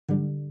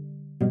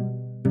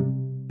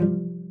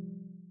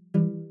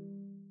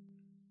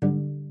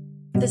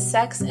The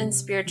Sex and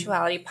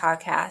Spirituality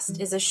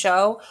Podcast is a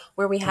show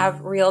where we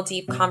have real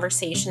deep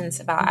conversations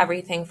about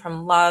everything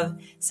from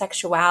love,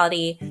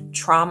 sexuality,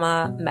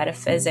 trauma,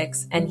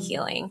 metaphysics, and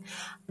healing.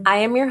 I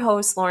am your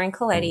host, Lauren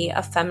Coletti,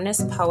 a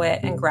feminist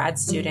poet and grad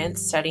student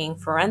studying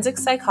forensic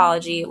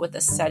psychology with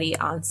a study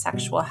on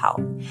sexual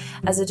health.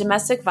 As a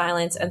domestic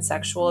violence and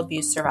sexual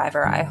abuse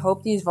survivor, I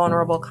hope these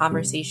vulnerable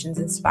conversations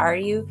inspire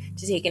you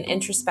to take an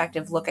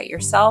introspective look at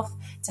yourself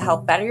to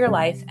help better your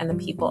life and the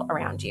people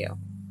around you.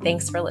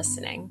 Thanks for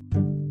listening.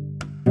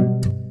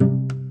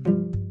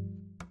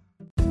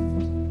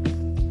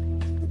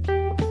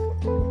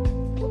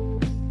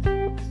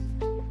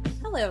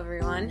 Hello,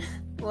 everyone.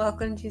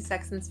 Welcome to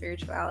Sex and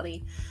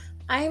Spirituality.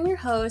 I am your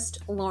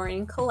host,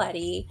 Lauren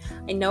Coletti.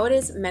 I know it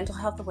is Mental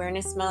Health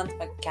Awareness Month,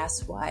 but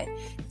guess what?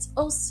 It's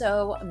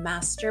also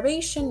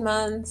Masturbation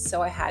Month,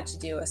 so I had to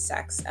do a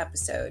sex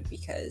episode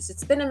because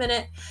it's been a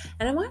minute,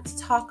 and I wanted to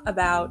talk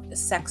about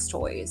sex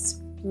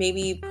toys.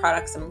 Maybe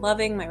products I'm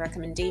loving, my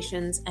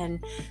recommendations,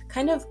 and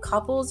kind of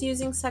couples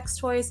using sex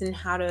toys and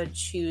how to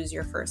choose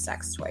your first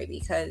sex toy,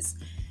 because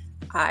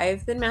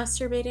I've been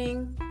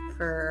masturbating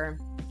for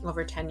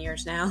over 10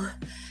 years now,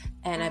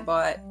 and I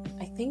bought,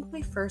 I think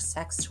my first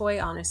sex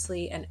toy,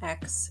 honestly, an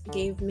ex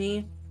gave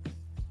me.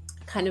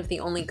 Kind of the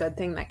only good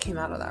thing that came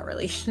out of that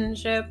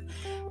relationship,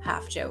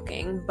 half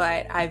joking,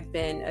 but I've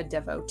been a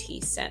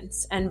devotee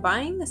since. And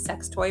buying the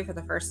sex toy for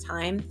the first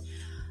time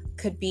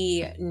could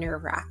be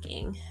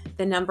nerve-wracking.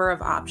 The number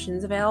of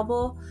options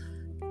available,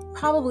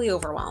 probably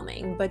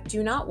overwhelming, but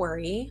do not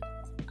worry.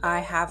 I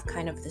have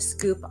kind of the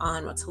scoop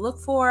on what to look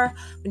for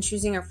when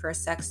choosing your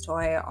first sex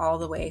toy, all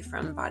the way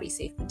from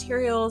body-safe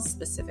materials,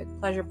 specific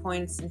pleasure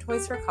points, and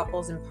toys for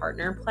couples and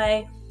partner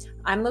play.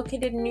 I'm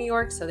located in New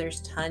York, so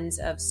there's tons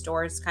of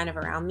stores kind of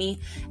around me,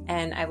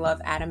 and I love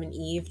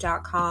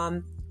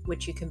adamandeve.com,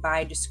 which you can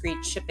buy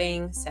discreet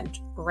shipping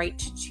sent right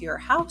to your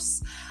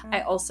house.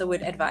 I also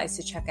would advise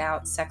to check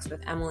out Sex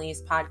with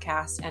Emily's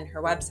podcast and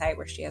her website,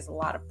 where she has a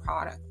lot of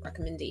product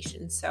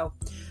recommendations. So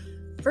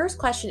first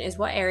question is,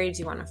 what area do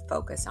you want to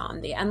focus on?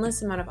 The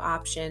endless amount of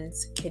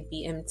options could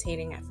be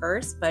intimidating at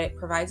first, but it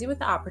provides you with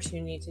the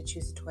opportunity to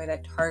choose a toy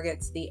that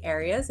targets the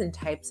areas and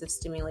types of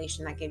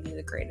stimulation that give you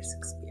the greatest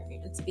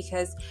experience,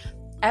 because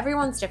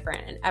everyone's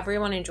different and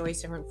everyone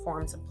enjoys different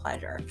forms of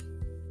pleasure.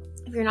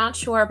 If you're not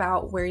sure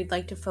about where you'd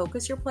like to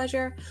focus your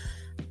pleasure,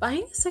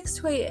 buying a sex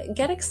toy,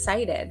 get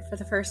excited for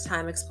the first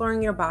time.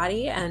 Exploring your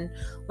body and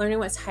learning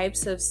what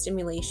types of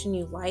stimulation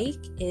you like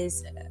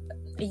is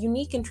a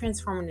unique and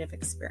transformative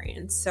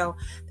experience. So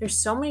there's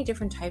so many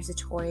different types of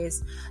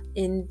toys,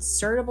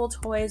 insertable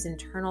toys,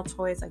 internal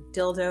toys like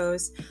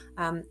dildos,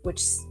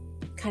 which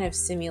kind of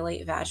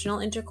simulate vaginal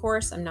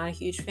intercourse. I'm not a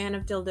huge fan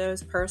of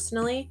dildos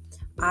personally.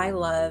 I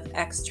love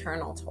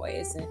external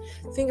toys and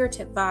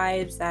fingertip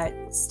vibes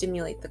that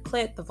stimulate the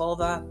clit, the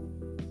vulva,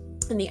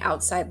 and the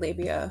outside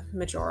labia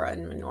majora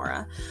and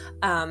minora.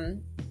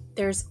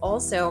 There's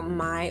also,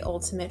 my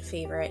ultimate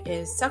favorite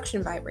is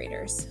suction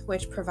vibrators,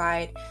 which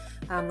provide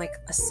like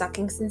a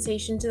sucking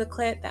sensation to the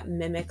clit that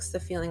mimics the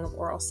feeling of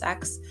oral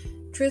sex.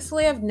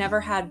 Truthfully, I've never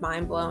had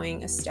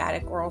mind-blowing,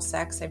 ecstatic oral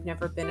sex. I've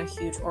never been a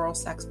huge oral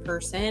sex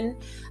person.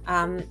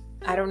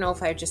 I don't know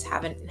if I just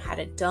haven't had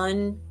it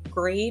done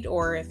great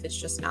or if it's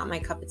just not my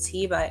cup of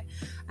tea, but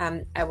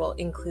I will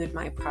include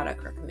my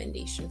product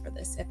recommendation for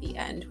this at the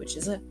end, which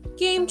is a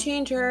game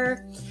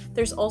changer.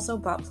 There's also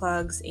butt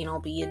plugs, anal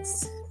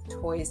beads,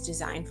 toys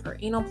designed for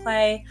anal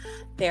play.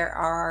 There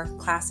are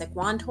classic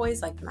wand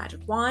toys like the Magic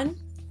Wand,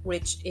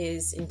 which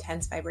is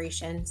intense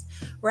vibrations,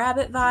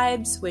 rabbit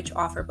vibes, which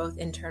offer both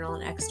internal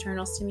and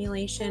external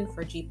stimulation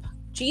for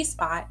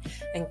G-spot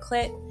and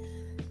clit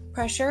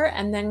pressure,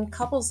 and then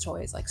couples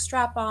toys like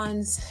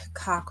strap-ons,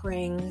 cock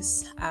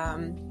rings,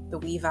 the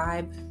Wii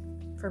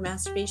Vibe for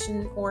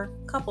masturbation or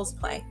couples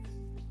play.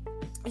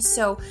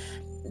 So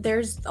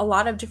there's a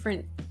lot of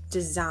different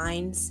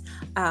designs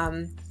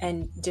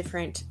and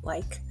different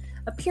like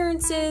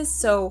appearances.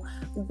 So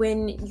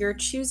when you're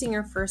choosing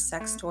your first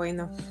sex toy in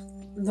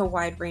the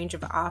wide range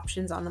of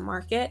options on the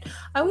market,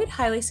 I would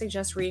highly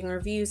suggest reading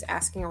reviews,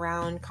 asking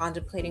around,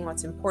 contemplating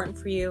what's important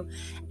for you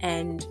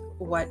and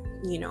what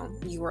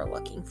you are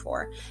looking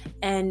for.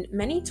 And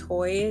many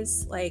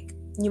toys, like,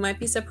 you might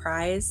be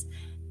surprised,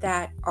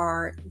 that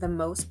are the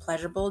most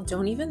pleasurable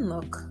don't even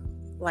look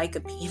like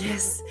a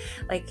penis.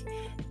 Like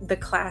the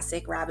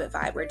classic rabbit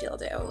vibe or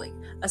dildo. Like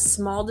a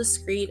small,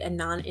 discreet, and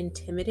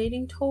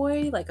non-intimidating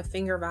toy like a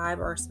finger vibe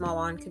or a small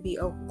wand could be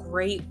a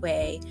great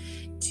way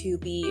to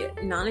be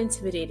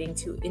non-intimidating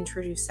to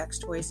introduce sex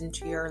toys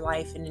into your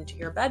life and into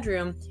your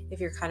bedroom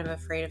if you're kind of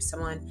afraid of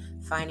someone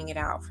finding it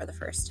out for the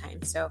first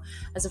time. So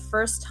as a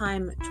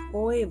first-time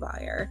toy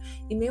buyer,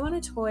 you may want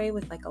a toy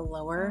with like a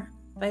lower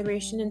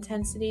vibration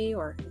intensity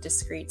or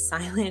discreet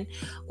silent,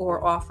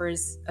 or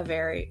offers a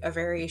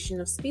variation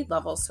of speed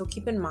levels. So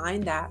keep in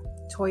mind that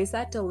toys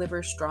that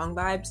deliver strong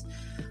vibes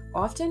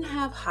often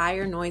have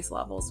higher noise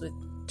levels with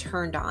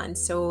turned on.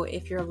 So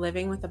if you're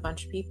living with a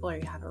bunch of people or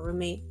you have a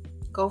roommate,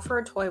 go for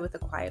a toy with a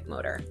quiet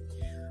motor.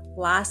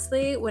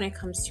 Lastly, when it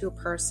comes to a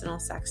personal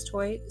sex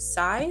toy,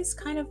 size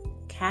kind of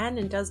can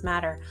and does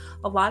matter.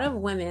 A lot of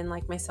women,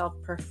 like myself,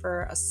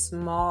 prefer a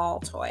small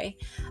toy.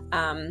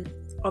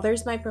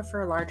 Others might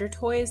prefer larger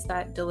toys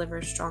that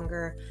deliver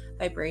stronger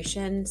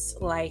vibrations,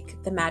 like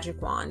the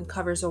Magic Wand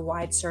covers a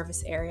wide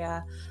surface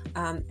area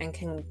and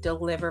can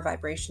deliver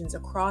vibrations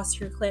across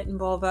your clit and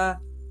vulva,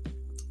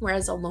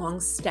 whereas a long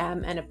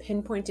stem and a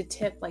pinpointed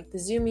tip like the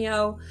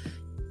Zoomio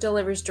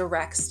delivers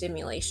direct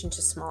stimulation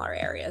to smaller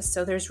areas.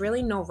 So there's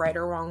really no right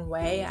or wrong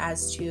way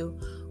as to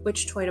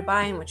which toy to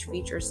buy and which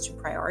features to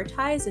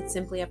prioritize. It's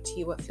simply up to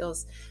you what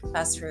feels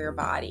best for your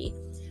body.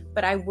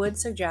 But I would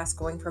suggest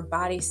going for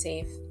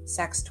body-safe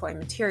sex toy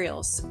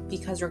materials,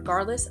 because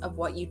regardless of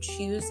what you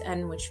choose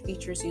and which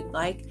features you'd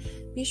like,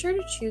 be sure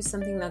to choose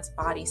something that's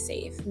body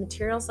safe.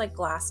 Materials like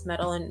glass,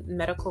 metal, and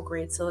medical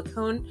grade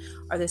silicone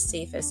are the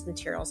safest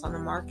materials on the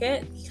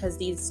market because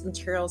these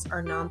materials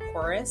are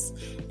non-porous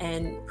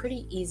and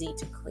pretty easy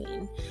to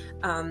clean.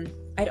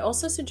 I'd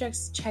also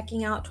suggest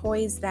checking out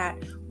toys that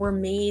were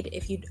made,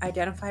 if you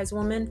identify as a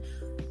woman,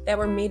 that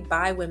were made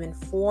by women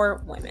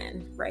for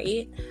women,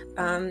 right?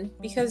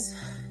 Because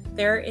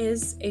there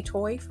is a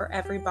toy for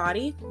every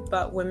body,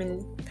 but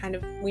women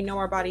we know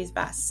our bodies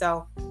best.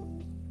 So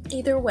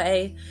either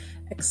way,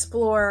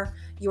 explore.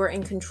 You are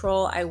in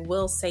control. I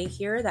will say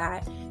here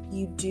that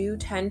you do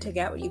tend to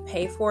get what you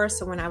pay for.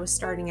 So when I was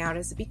starting out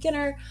as a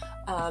beginner,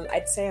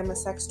 I'd say I'm a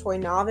sex toy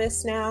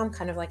novice now. I'm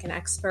kind of like an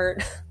expert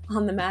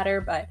on the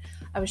matter, but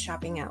I was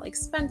shopping at like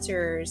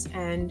Spencer's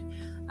and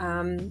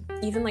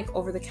even like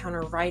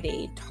over-the-counter Rite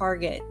Aid,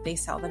 Target, they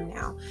sell them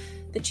now.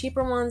 The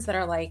cheaper ones that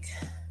are like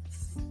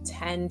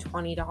 $10,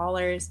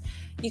 $20,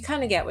 you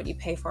kind of get what you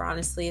pay for,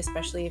 honestly,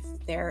 especially if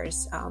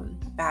there's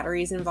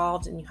batteries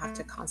involved and you have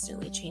to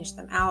constantly change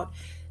them out.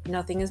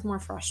 Nothing is more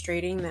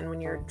frustrating than when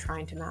you're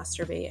trying to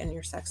masturbate and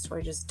your sex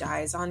toy just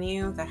dies on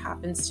you. That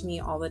happens to me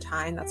all the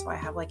time. That's why I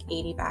have like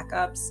 80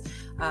 backups.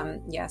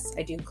 Yes,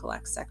 I do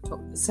collect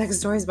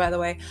sex toys, by the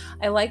way.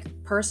 I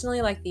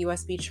personally like the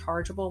USB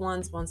chargeable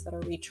ones that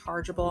are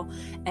rechargeable,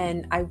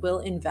 and I will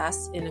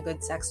invest in a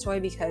good sex toy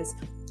because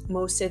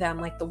most of them,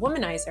 like the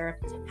Womanizer,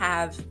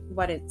 have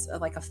it's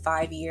like a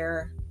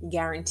 5-year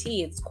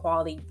guarantee. It's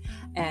quality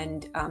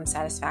and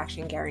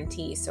satisfaction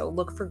guarantee. So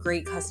look for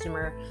great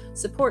customer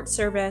support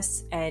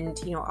service, and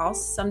I'll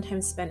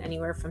sometimes spend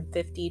anywhere from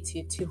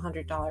 $50 to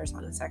 $200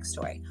 on a sex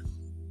toy.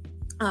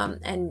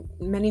 And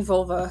many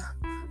vulva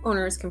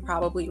owners can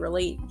probably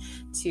relate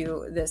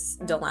to this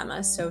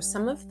dilemma. So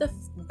some of the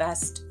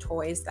best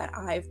toys that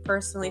I've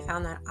personally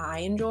found that I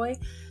enjoy,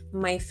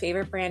 my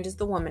favorite brand is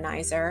the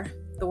Womanizer.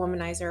 The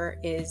Womanizer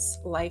is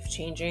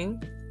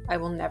life-changing. I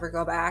will never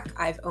go back.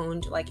 I've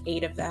owned like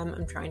 8 of them.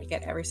 I'm trying to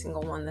get every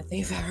single one that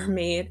they've ever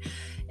made.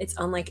 It's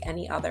unlike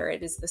any other.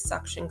 It is the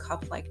suction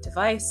cup-like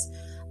device.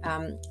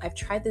 I've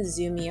tried the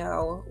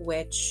Zoomio,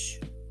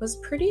 which was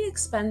pretty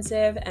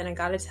expensive, and I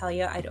gotta tell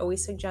you, I'd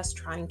always suggest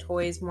trying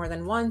toys more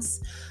than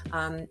once,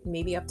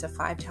 maybe up to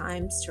 5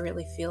 times to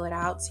really feel it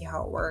out, see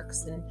how it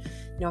works, and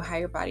know how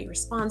your body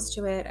responds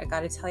to it. I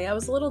gotta tell you, I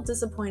was a little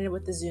disappointed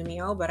with the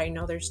Zoomio, but I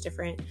know there's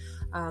different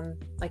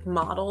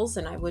models,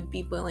 and I would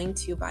be willing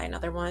to buy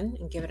another one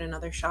and give it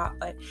another shot.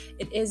 But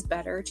it is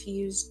better to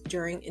use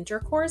during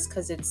intercourse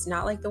because it's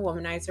not like the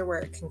Womanizer where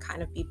it can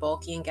kind of be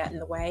bulky and get in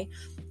the way.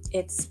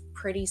 It's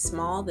pretty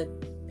small. The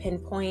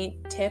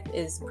pinpoint tip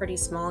is pretty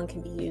small and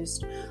can be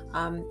used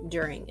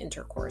during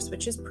intercourse,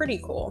 which is pretty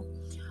cool.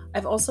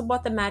 I've also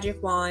bought the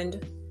Magic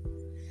Wand.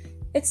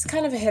 It's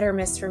kind of a hit or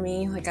miss for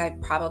me. Like, I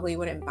probably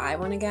wouldn't buy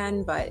one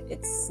again, but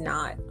it's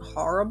not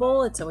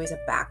horrible. It's always a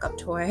backup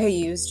toy I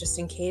use just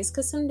in case,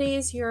 because some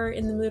days you're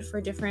in the mood for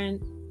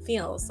different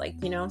feels. Like,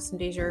 some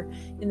days you're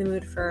in the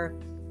mood for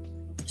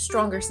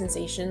stronger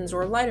sensations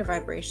or lighter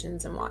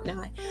vibrations and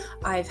whatnot.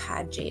 I've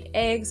had jade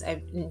eggs.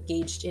 I've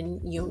engaged in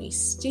yoni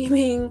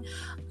steaming,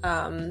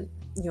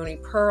 yoni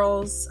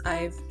pearls.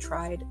 I've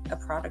tried a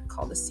product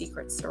called the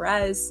Secret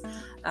Ceres.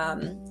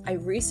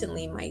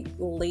 My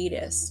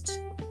latest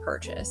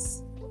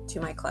purchase to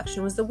my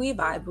collection was the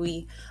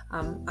We-Vibe.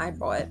 I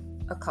bought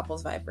a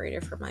couples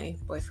vibrator for my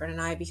boyfriend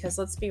and I because,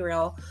 let's be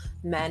real,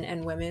 men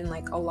and women,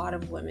 like a lot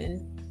of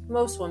women,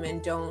 most women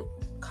don't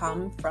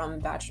come from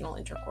vaginal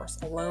intercourse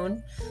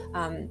alone.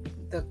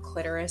 The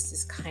clitoris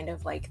is kind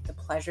of like the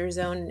pleasure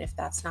zone, and if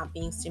that's not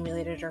being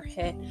stimulated or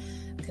hit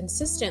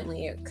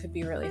consistently, it could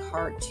be really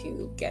hard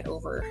to get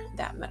over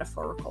that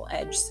metaphorical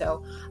edge.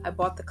 So I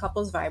bought the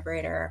couples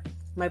vibrator.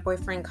 My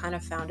boyfriend kind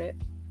of found it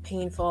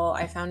painful.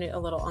 I found it a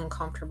little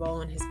uncomfortable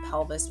when his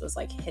pelvis was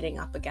like hitting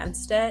up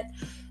against it.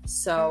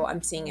 So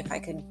I'm seeing if I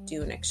could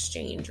do an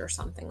exchange or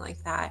something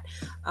like that.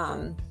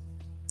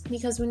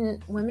 Because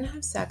when women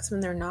have sex, when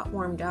they're not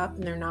warmed up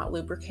and they're not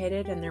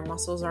lubricated and their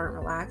muscles aren't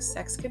relaxed,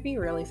 sex could be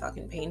really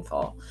fucking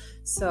painful.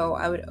 So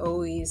I would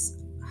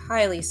always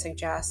highly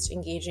suggest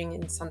engaging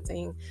in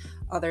something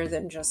other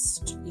than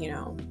just,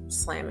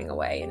 slamming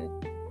away in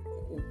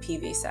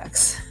PV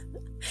sex.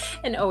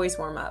 And always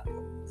warm up.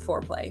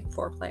 Foreplay,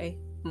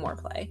 more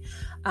play.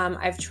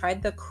 I've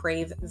tried the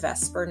Crave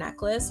Vesper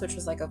necklace, which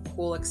was like a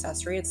cool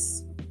accessory.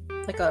 It's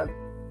like a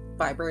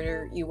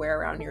vibrator you wear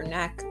around your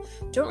neck.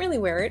 Don't really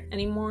wear it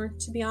anymore,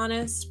 to be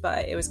honest,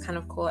 but it was kind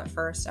of cool at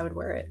first. I would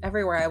wear it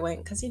everywhere I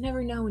went because you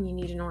never know when you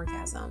need an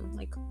orgasm,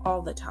 like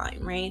all the time,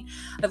 right?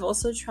 I've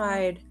also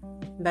tried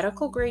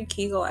medical grade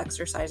Kegel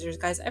exercisers.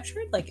 Guys, I've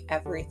tried like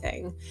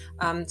everything.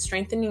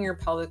 Strengthening your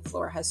pelvic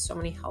floor has so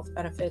many health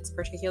benefits,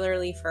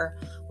 particularly for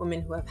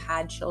women who have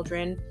had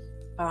children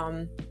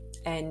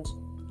and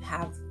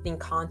have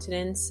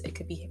incontinence. It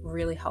could be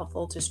really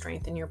helpful to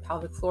strengthen your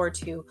pelvic floor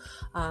too.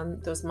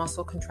 Those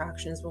muscle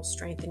contractions will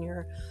strengthen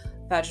your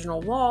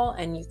vaginal wall,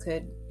 and it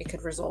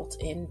could result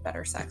in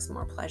better sex,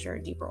 more pleasure,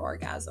 deeper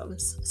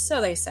orgasms.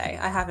 So they say.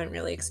 I haven't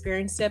really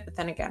experienced it, but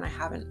then again, I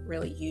haven't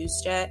really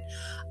used it.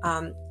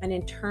 And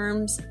in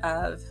terms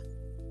of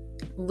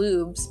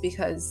lubes,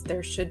 because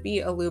there should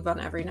be a lube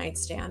on every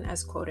nightstand,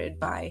 as quoted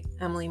by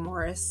Emily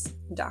Morris,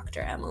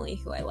 Dr. Emily,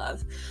 who I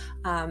love.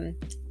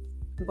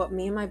 What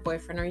me and my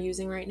boyfriend are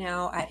using right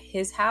now at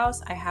his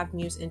house, I have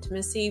Muse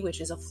Intimacy,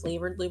 which is a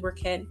flavored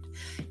lubricant.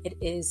 It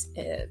is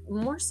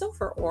more so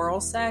for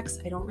oral sex.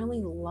 I don't really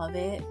love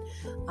it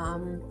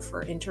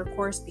for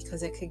intercourse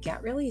because it could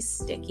get really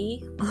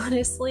sticky,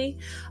 honestly.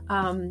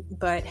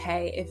 But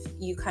hey, if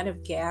you kind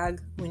of gag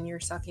when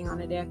you're sucking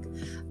on a dick,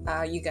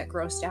 you get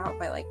grossed out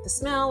by like the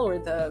smell or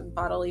the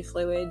bodily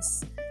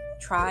fluids,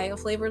 try a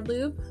flavored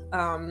lube.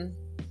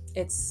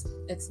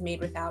 It's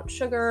made without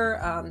sugar,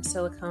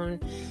 silicone,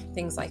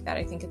 things like that.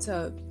 I think it's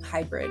a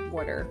hybrid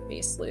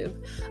water-based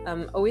lube.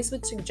 Always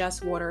would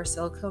suggest water or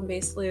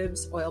silicone-based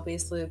lubes.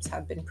 Oil-based lubes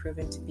have been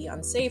proven to be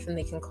unsafe and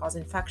they can cause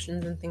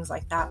infections and things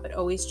like that. But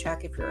always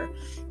check if you're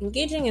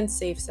engaging in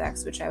safe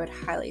sex, which I would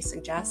highly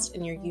suggest,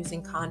 and you're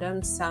using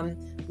condoms. Some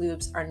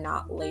lubes are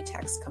not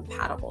latex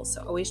compatible,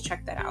 so always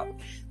check that out.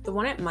 The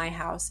one at my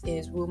house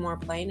is Woo More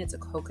Plain. It's a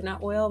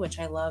coconut oil, which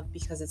I love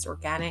because it's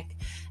organic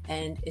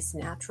and it's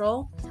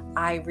natural.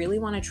 I really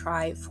want to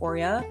try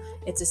Foria.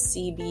 It's a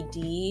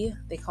CBD.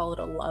 They call it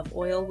a love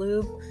oil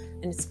lube,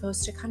 and it's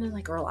supposed to kind of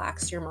like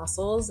relax your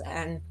muscles.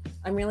 And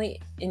I'm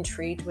really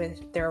intrigued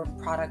with their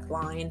product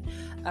line.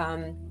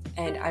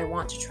 And I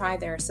want to try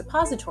their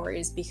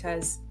suppositories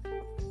because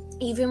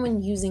even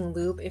when using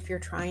lube, if you're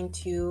trying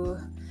to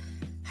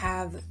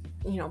have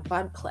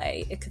bud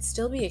play, it could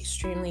still be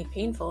extremely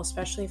painful,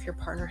 especially if your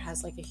partner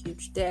has like a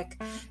huge dick.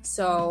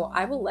 So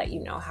I will let you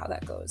know how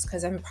that goes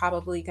because I'm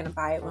probably going to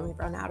buy it when we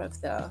run out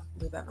of the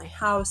lube at my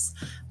house.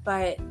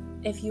 But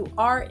if you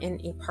are in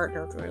a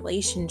partnered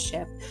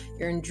relationship,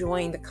 you're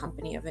enjoying the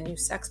company of a new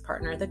sex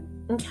partner, the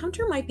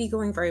encounter might be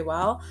going very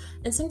well.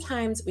 And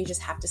sometimes we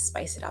just have to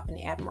spice it up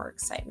and add more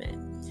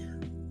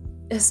excitement,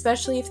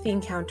 especially if the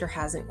encounter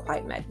hasn't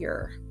quite met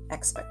your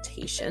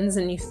expectations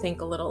and you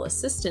think a little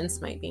assistance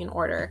might be in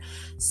order.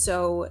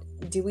 So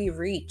do we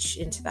reach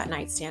into that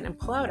nightstand and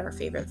pull out our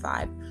favorite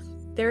vibe?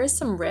 There is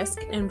some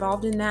risk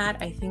involved in that.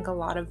 I think a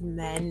lot of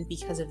men,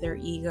 because of their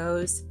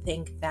egos,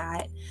 think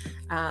that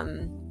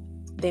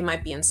they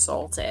might be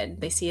insulted.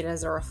 They see it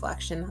as a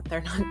reflection that they're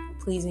not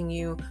pleasing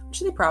you, which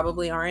they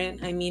probably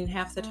aren't. I mean,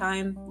 half the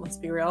time, let's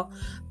be real.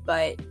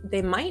 But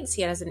they might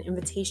see it as an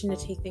invitation to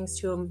take things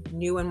to a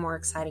new and more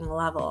exciting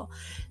level.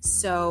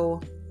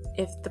 So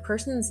if the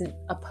person's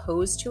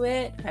opposed to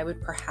it, I would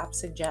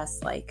perhaps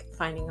suggest like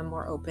finding a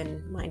more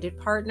open-minded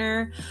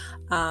partner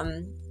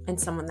and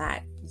someone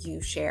that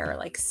you share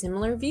like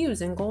similar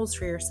views and goals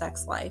for your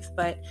sex life.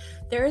 But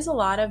there is a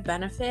lot of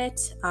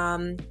benefit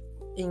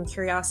in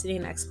curiosity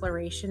and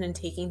exploration and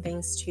taking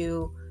things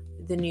to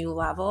the new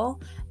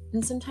level.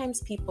 And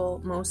sometimes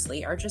people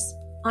mostly are just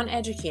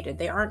uneducated.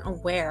 They aren't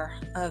aware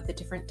of the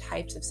different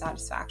types of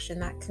satisfaction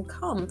that can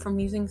come from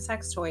using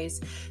sex toys.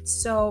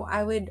 So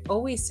I would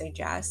always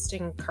suggest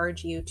and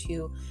encourage you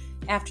to,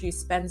 after you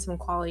spend some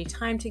quality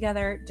time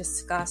together,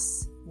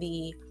 discuss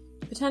the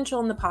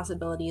potential and the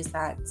possibilities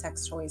that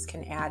sex toys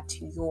can add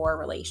to your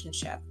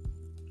relationship.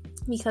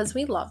 Because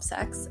we love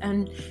sex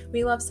and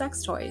we love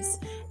sex toys,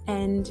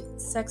 and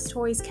sex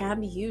toys can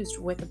be used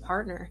with a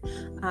partner.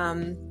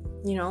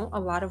 A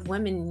lot of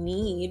women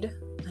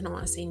I don't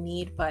want to say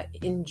need, but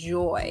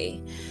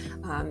enjoy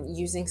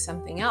using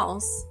something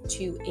else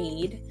to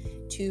aid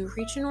to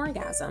reach an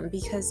orgasm,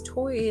 because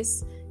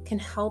toys can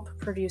help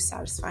produce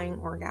satisfying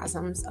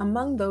orgasms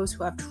among those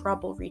who have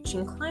trouble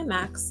reaching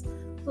climax,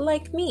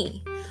 like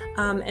me.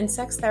 And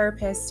sex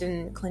therapists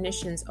and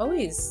clinicians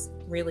always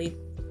really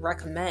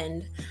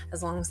recommend,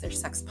 as long as they're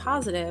sex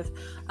positive,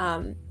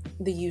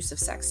 the use of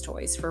sex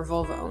toys for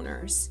vulva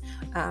owners.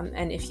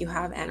 And if you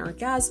have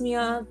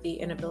anorgasmia, the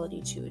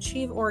inability to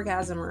achieve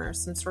orgasm, or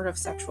some sort of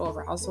sexual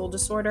arousal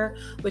disorder,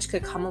 which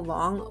could come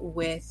along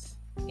with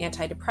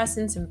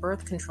antidepressants and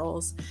birth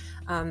controls,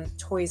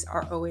 toys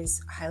are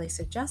always highly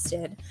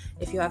suggested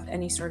if you have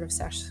any sort of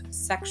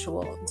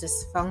sexual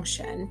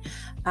dysfunction.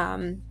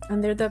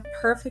 And they're the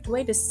perfect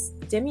way to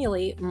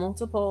stimulate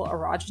multiple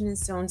erogenous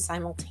zones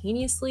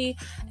simultaneously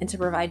and to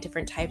provide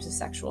different types of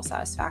sexual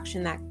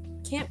satisfaction that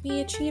can't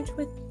be achieved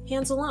with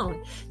hands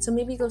alone. So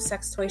maybe go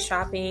sex toy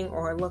shopping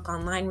or look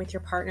online with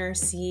your partner,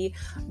 see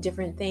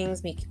different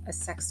things, make a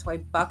sex toy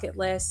bucket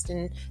list,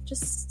 and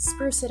just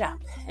spruce it up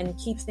and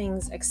keep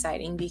things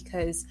exciting.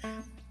 Because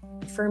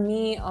for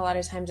me, a lot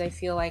of times I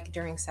feel like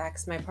during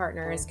sex, my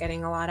partner is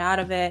getting a lot out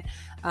of it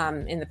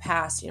in the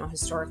past,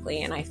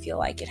 historically, and I feel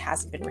like it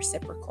hasn't been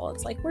reciprocal.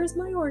 It's like, where's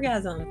my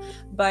orgasm?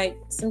 But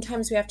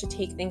sometimes we have to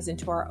take things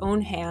into our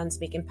own hands,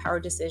 make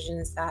empowered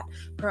decisions that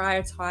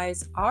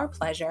prioritize our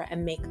pleasure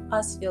and make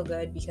us feel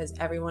good, because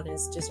everyone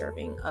is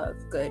deserving of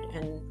good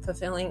and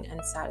fulfilling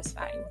and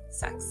satisfying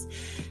sex.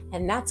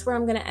 And that's where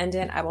I'm going to end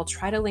it. I will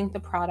try to link the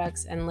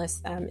products and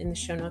list them in the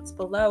show notes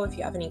below. If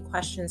you have any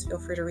questions, feel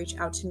free to reach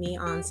out to me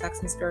on Sex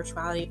and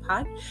Spirituality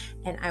Pod,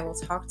 and I will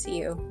talk to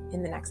you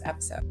in the next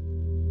episode.